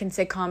American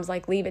sitcoms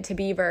like Leave It to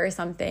Beaver or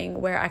something,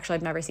 where actually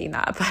I've never seen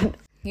that, but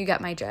you get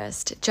my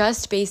gist.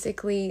 Just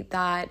basically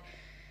that,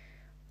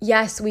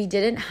 yes, we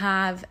didn't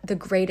have the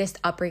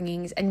greatest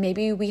upbringings, and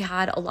maybe we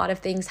had a lot of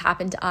things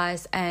happen to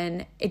us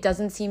and it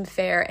doesn't seem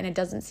fair and it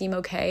doesn't seem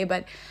okay,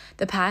 but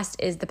the past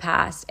is the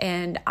past.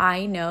 And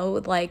I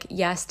know, like,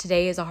 yes,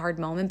 today is a hard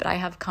moment, but I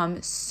have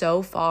come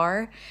so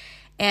far.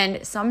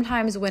 And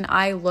sometimes when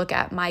I look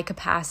at my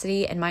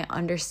capacity and my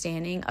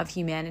understanding of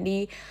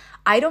humanity,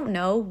 I don't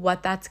know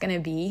what that's going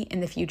to be in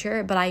the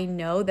future, but I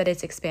know that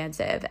it's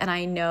expansive. And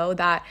I know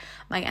that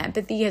my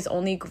empathy has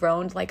only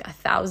grown like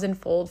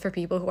 1,000-fold for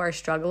people who are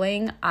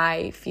struggling.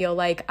 I feel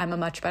like I'm a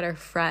much better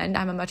friend.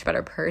 I'm a much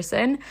better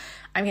person.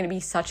 I'm going to be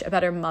such a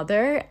better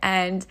mother.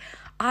 And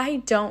I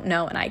don't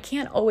know. And I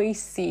can't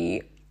always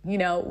see,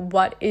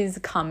 what is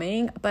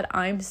coming, but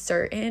I'm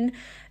certain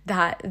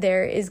that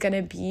there is going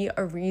to be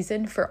a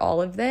reason for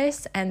all of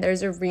this. And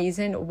there's a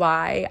reason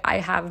why I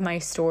have my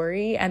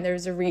story. And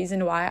there's a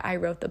reason why I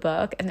wrote the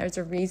book. And there's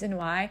a reason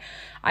why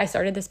I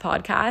started this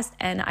podcast.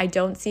 And I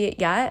don't see it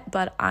yet,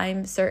 but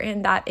I'm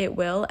certain that it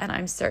will. And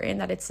I'm certain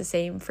that it's the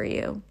same for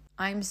you.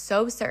 I'm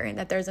so certain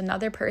that there's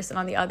another person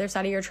on the other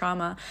side of your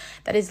trauma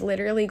that is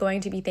literally going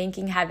to be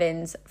thanking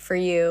heavens for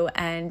you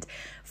and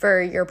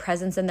for your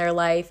presence in their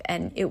life.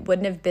 And it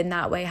wouldn't have been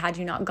that way had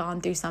you not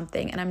gone through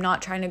something. And I'm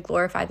not trying to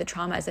glorify the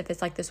trauma as if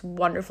it's like this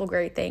wonderful,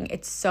 great thing.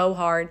 It's so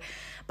hard,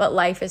 but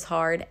life is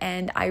hard.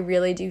 And I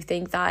really do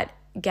think that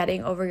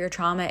getting over your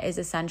trauma is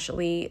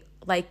essentially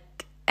like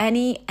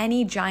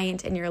any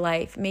giant in your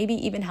life, maybe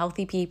even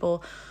healthy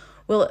people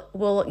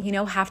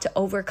will have to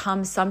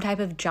overcome some type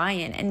of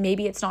giant. And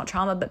maybe it's not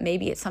trauma, but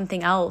maybe it's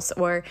something else.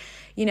 Or,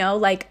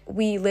 like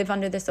we live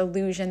under this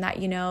illusion that,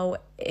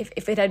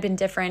 if it had been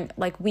different,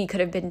 like we could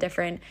have been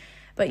different.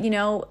 But,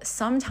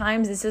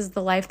 sometimes this is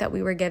the life that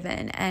we were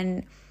given.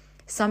 And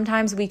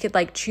sometimes we could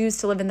like choose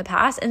to live in the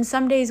past, and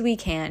some days we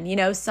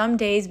can, some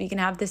days we can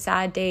have the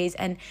sad days,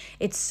 and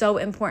it's so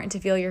important to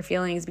feel your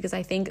feelings, because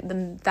I think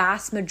the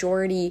vast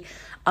majority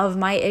of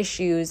my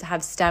issues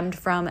have stemmed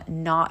from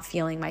not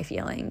feeling my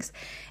feelings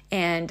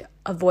and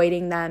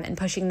avoiding them and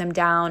pushing them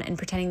down and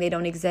pretending they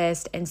don't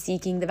exist and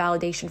seeking the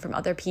validation from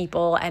other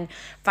people and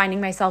finding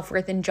my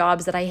self-worth in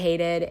jobs that I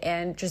hated,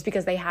 and just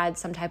because they had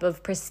some type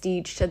of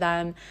prestige to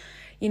them,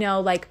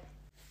 like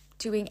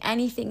doing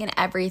anything and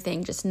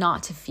everything just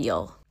not to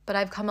feel. But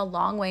I've come a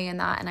long way in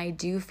that, and I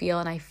do feel,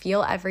 and I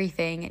feel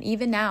everything. And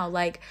even now,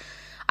 like,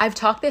 I've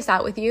talked this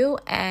out with you,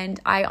 and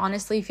I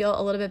honestly feel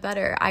a little bit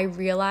better. I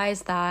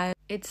realize that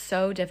it's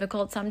so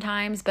difficult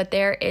sometimes, but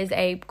there is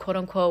a quote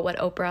unquote, what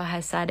Oprah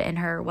has said in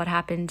her What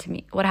Happened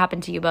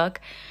to You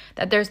book,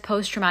 that there's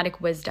post-traumatic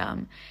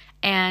wisdom.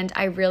 And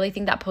I really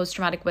think that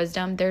post-traumatic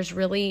wisdom, there's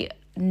really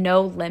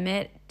no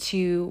limit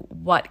to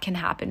what can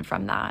happen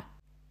from that.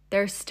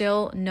 There's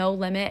still no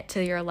limit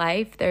to your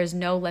life. There's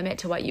no limit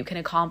to what you can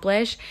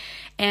accomplish.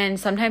 And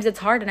sometimes it's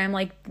hard. And I'm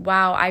like,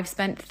 wow, I've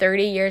spent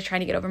 30 years trying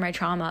to get over my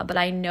trauma, but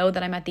I know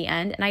that I'm at the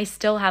end, and I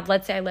still have,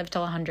 let's say I live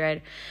till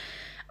 100.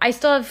 I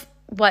still have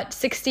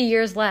 60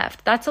 years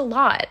left. That's a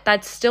lot.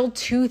 That's still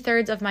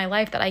 2/3 of my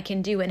life that I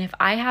can do. And if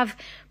I have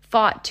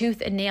fought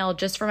tooth and nail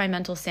just for my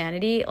mental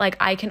sanity, like,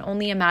 I can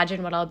only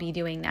imagine what I'll be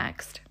doing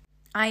next.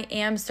 I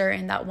am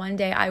certain that one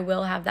day I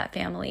will have that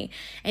family.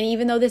 And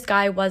even though this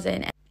guy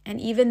wasn't, and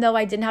even though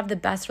I didn't have the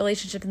best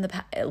relationships in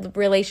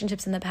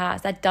the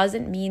past, that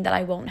doesn't mean that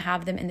I won't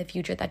have them in the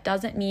future. That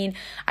doesn't mean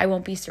I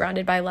won't be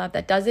surrounded by love.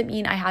 That doesn't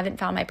mean I haven't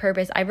found my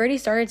purpose. I've already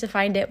started to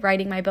find it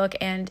writing my book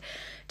and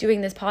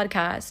doing this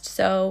podcast.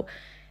 So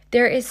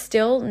there is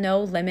still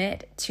no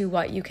limit to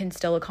what you can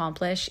still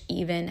accomplish,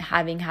 even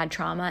having had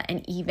trauma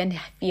and even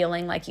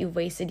feeling like you've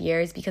wasted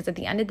years, because at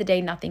the end of the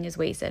day, nothing is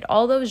wasted.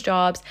 All those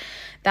jobs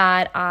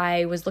that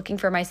I was looking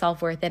for my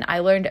self-worth in, I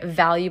learned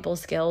valuable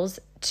skills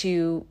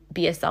to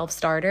be a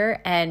self-starter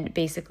and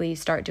basically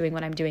start doing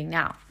what I'm doing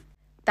now.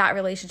 That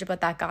relationship with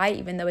that guy,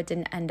 even though it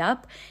didn't end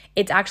up,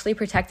 it's actually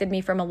protected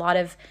me from a lot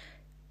of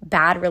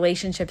bad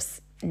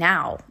relationships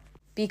now.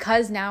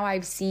 Because now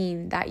I've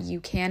seen that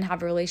you can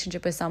have a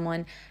relationship with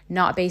someone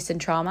not based in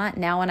trauma.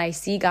 Now when I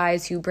see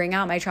guys who bring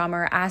out my trauma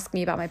or ask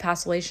me about my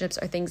past relationships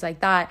or things like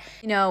that,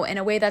 in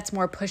a way that's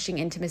more pushing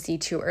intimacy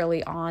too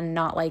early on,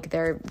 not like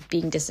they're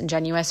being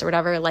disingenuous or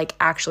whatever, like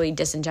actually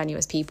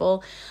disingenuous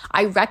people,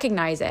 I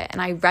recognize it.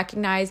 And I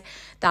recognize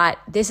that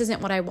this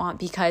isn't what I want,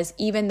 because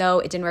even though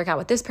it didn't work out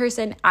with this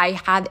person, I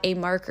have a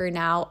marker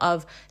now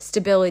of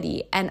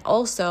stability. And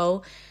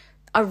also,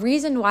 a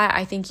reason why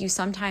I think you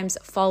sometimes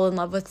fall in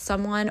love with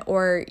someone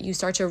or you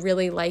start to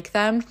really like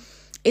them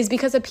is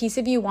because a piece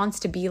of you wants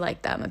to be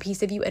like them. A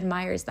piece of you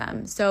admires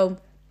them. So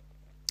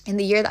in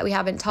the year that we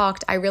haven't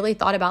talked, I really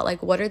thought about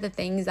like, what are the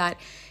things that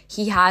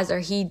he has or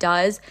he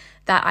does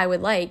that I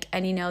would like?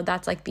 And,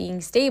 that's like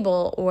being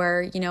stable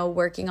or,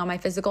 working on my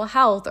physical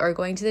health or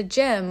going to the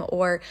gym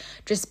or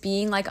just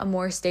being like a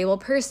more stable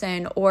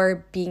person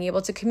or being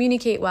able to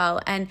communicate well.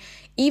 And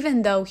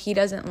even though he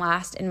doesn't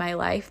last in my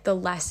life, the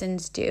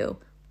lessons do.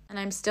 And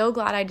I'm still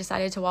glad I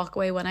decided to walk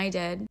away when I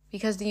did,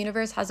 because the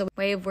universe has a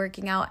way of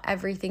working out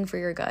everything for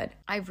your good.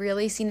 I've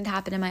really seen it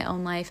happen in my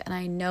own life, and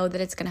I know that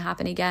it's going to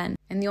happen again.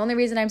 And the only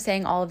reason I'm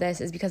saying all of this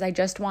is because I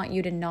just want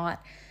you to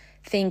not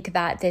think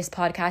that this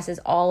podcast is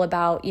all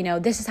about,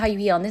 this is how you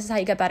heal and this is how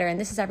you get better and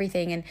this is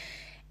everything. And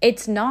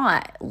it's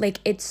not. Like,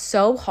 it's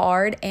so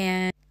hard.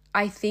 And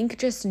I think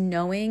just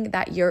knowing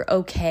that you're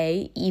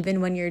okay, even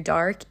when you're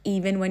dark,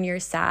 even when you're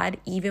sad,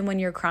 even when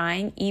you're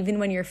crying, even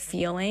when you're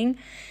feeling,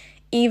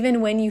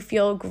 even when you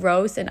feel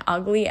gross and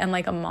ugly and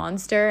like a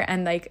monster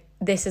and like,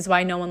 this is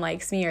why no one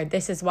likes me or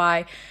this is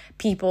why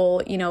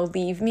people,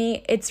 leave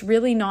me. It's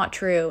really not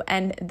true.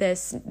 And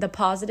the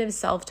positive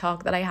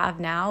self-talk that I have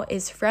now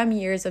is from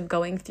years of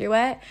going through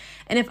it.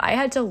 And if I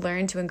had to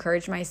learn to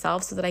encourage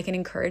myself so that I can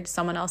encourage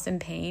someone else in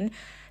pain,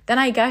 then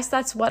I guess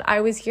that's what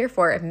I was here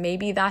for.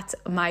 Maybe that's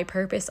my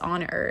purpose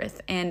on earth.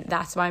 And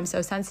that's why I'm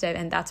so sensitive.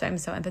 And that's why I'm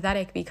so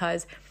empathetic,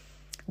 because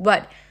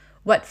what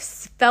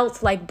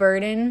felt like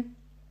burden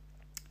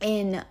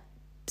in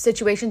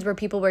situations where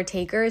people were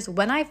takers,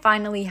 when I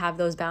finally have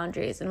those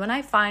boundaries and when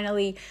I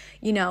finally,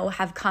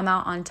 have come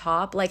out on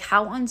top, like,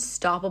 how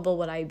unstoppable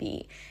would I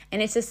be?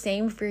 And it's the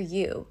same for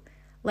you.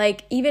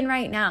 Like, even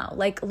right now,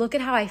 like, look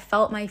at how I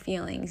felt my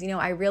feelings.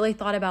 I really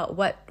thought about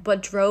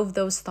what drove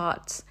those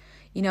thoughts,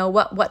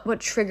 what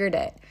triggered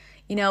it.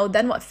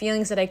 Then what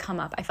feelings did I come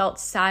up? I felt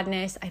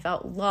sadness. I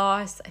felt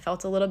loss. I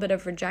felt a little bit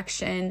of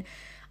rejection.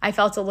 I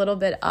felt a little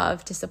bit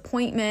of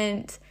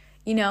disappointment.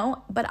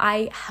 But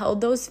I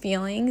held those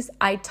feelings,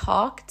 I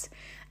talked,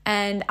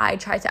 and I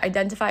tried to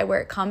identify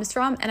where it comes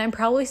from. And I'm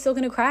probably still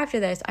going to cry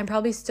after this. I'm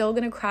probably still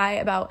going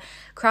to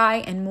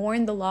cry and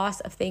mourn the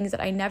loss of things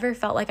that I never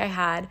felt like I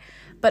had,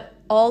 but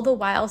all the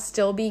while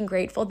still being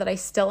grateful that I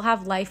still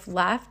have life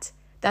left,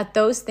 that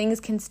those things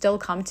can still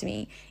come to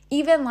me.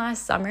 Even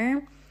last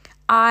summer,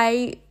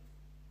 I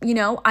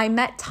I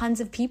met tons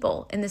of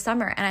people in the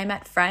summer, and I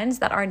met friends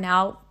that are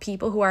now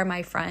people who are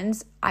my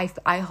friends,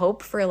 I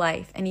hope, for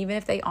life. And even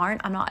if they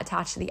aren't, I'm not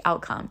attached to the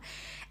outcome.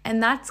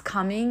 And that's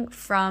coming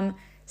from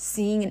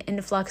seeing an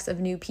influx of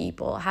new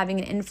people, having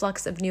an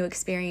influx of new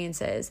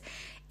experiences.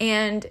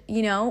 And,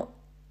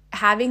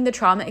 having the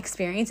trauma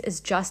experience is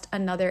just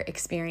another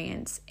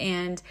experience.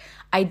 And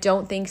I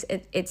don't think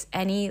it's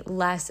any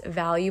less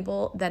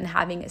valuable than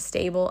having a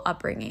stable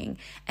upbringing.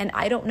 And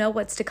I don't know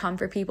what's to come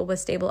for people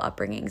with stable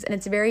upbringings. And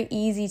it's very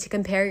easy to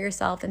compare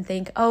yourself and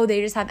think, oh, they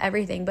just have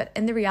everything. But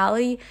in the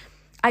reality,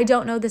 I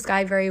don't know this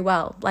guy very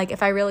well. Like,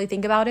 if I really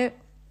think about it,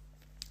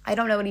 I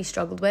don't know what he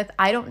struggled with.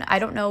 I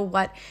don't know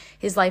what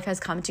his life has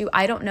come to.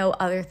 I don't know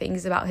other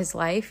things about his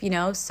life,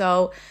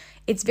 so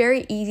it's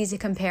very easy to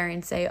compare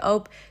and say,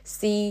 oh,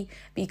 see,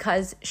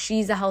 because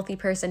she's a healthy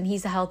person,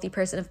 he's a healthy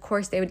person, of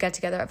course they would get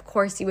together. Of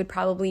course he would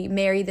probably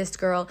marry this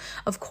girl.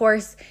 Of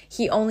course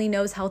he only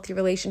knows healthy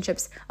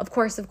relationships. Of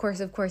course.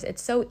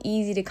 It's so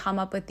easy to come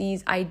up with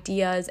these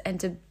ideas and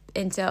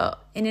to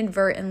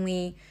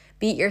inadvertently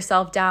beat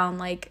yourself down,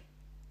 like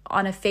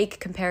on a fake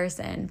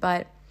comparison.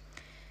 But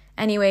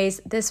anyways,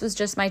 this was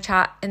just my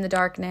chat in the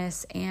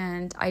darkness,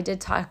 and I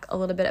did talk a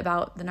little bit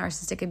about the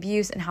narcissistic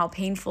abuse and how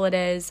painful it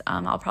is.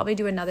 I'll probably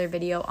do another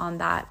video on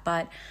that,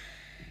 but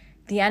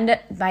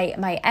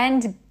my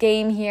end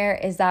game here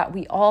is that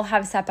we all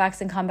have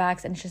setbacks and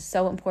comebacks, and it's just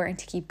so important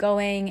to keep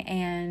going.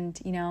 And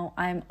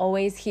I'm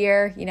always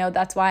here.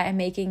 That's why I'm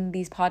making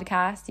these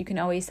podcasts. You can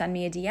always send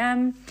me a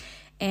DM,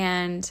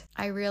 and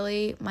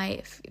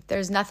if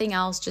there's nothing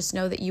else, just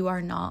know that you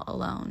are not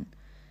alone.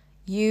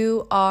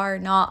 You are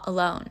not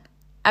alone.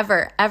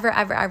 Ever.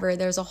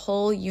 There's a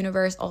whole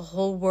universe, a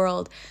whole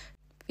world,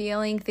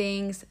 feeling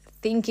things,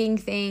 thinking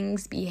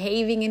things,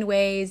 behaving in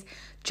ways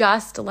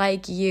just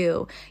like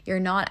you. You're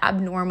not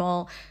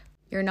abnormal.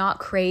 You're not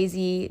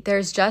crazy.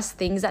 There's just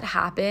things that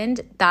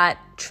happened that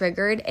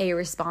triggered a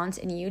response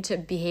in you to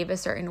behave a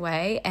certain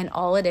way. And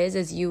all it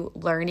is you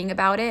learning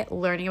about it,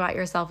 learning about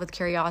yourself with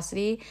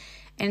curiosity,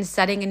 and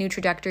setting a new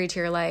trajectory to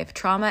your life.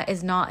 Trauma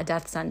is not a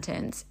death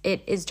sentence.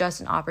 It is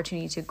just an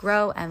opportunity to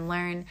grow and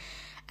learn.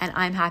 And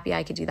I'm happy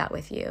I could do that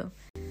with you.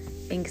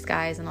 Thanks,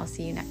 guys, and I'll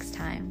see you next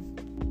time.